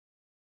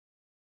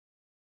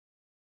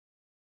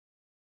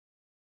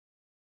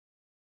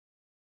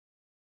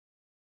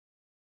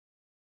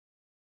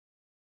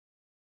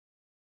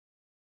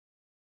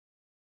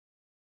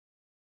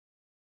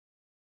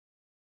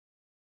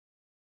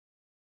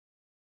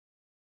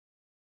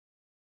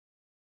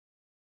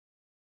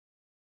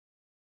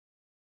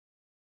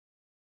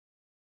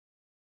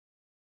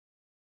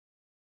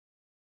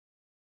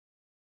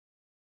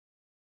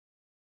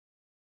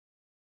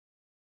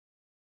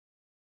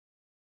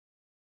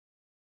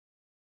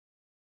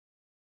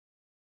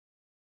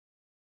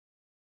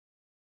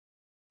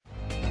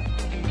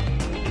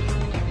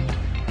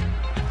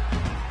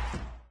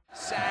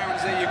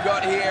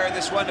out here in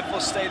this wonderful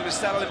stadium of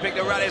Stade Olympique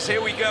de Rennes.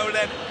 Here we go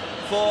then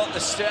for the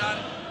start.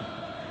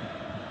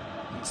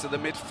 Into the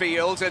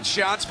midfield, a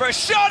chance for a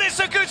shot. It's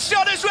a good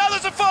shot as well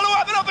as a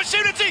follow-up, an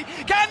opportunity.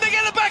 Can they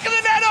get the back of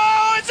the net?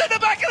 Oh, it's in the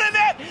back of the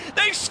net.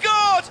 They've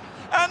scored,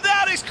 and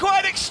that is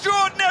quite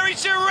extraordinary.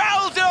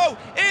 Geraldo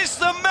is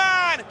the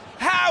man.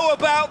 How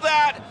about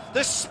that?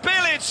 The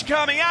spillage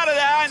coming out of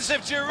the hands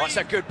of Geraldo. That's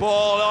a good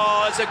ball.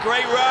 Oh, it's a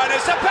great run.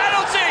 It's a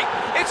penalty.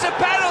 It's a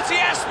penalty.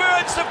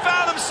 Espérance have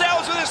found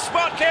themselves with a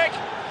spot kick.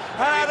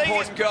 Very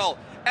important goal.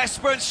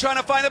 Espérance trying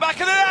to find the back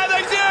of the net.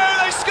 They do.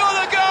 They score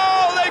the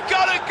goal. They've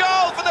got a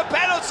goal for the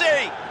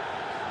penalty.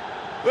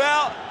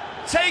 Well,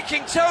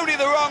 taking Tony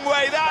the wrong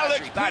way. That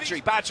looks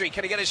Badri.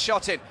 Can he get his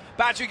shot in?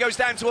 Badri goes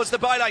down towards the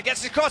byline,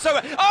 gets his crossover.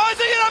 Oh, it's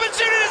an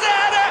opportunity. It's a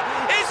header.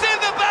 It's in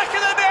the back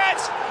of the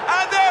net,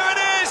 and there it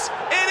is.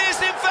 It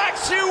is in fact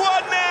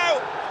 2-1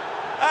 now,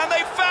 and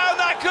they found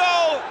that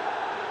goal.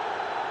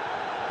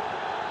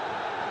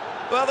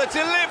 Well, the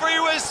delivery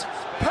was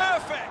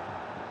perfect.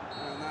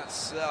 And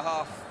that's the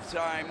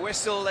half-time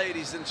whistle,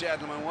 ladies and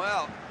gentlemen.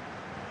 Well,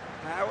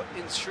 how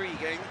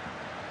intriguing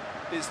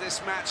is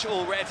this match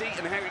already,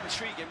 and how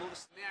intriguing will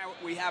this... Now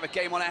we have a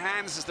game on our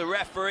hands as the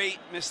referee,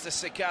 Mr.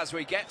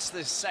 Sikazwe, gets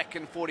the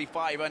second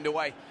 45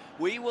 underway.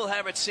 We will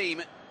have a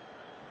team,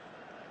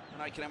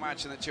 and I can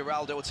imagine that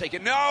Geraldo will take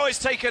it. No, it's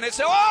taken it.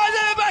 So, oh, it's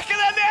in the back of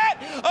the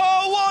net.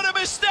 Oh, what a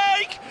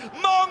mistake.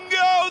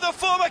 Mongo, the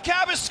former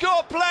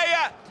Cabascore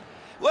player.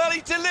 Well,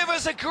 he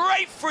delivers a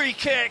great free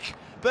kick,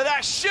 but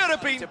that should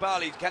have been...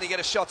 Tabali, can he get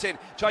a shot in?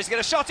 Tries to get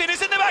a shot in.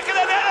 It's in the back of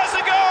the net. That's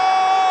a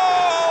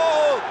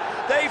goal.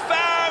 They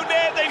found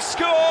it. They've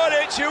scored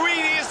it.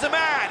 Juini is the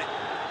man.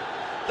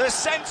 The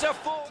centre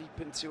forward.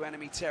 Deep into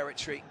enemy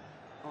territory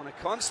on a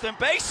constant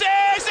basis.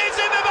 It's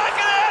in the back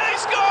of the net. They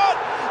scored.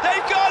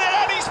 They've got it.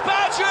 Anis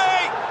Badri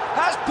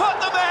has put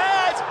them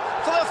ahead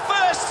for the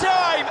first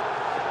time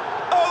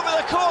over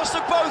the course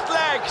of both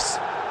legs.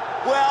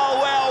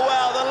 Well,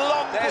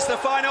 there's the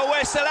final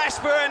whistle.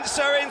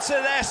 Espérance are into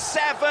their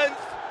 7th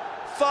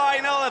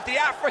final of the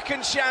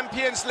African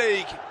Champions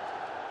League.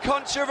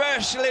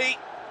 Controversially,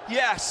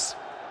 yes,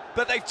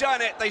 but they've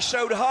done it. They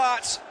showed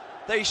heart,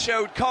 they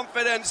showed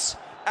confidence,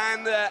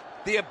 and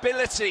the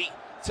ability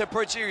to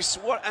produce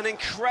what an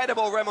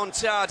incredible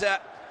remontada.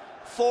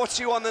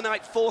 4-2 on the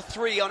night,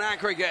 4-3 on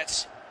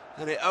aggregate,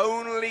 and it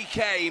only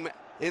came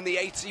in the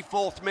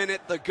 84th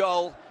minute, the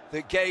goal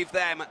that gave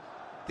them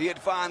the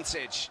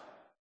advantage.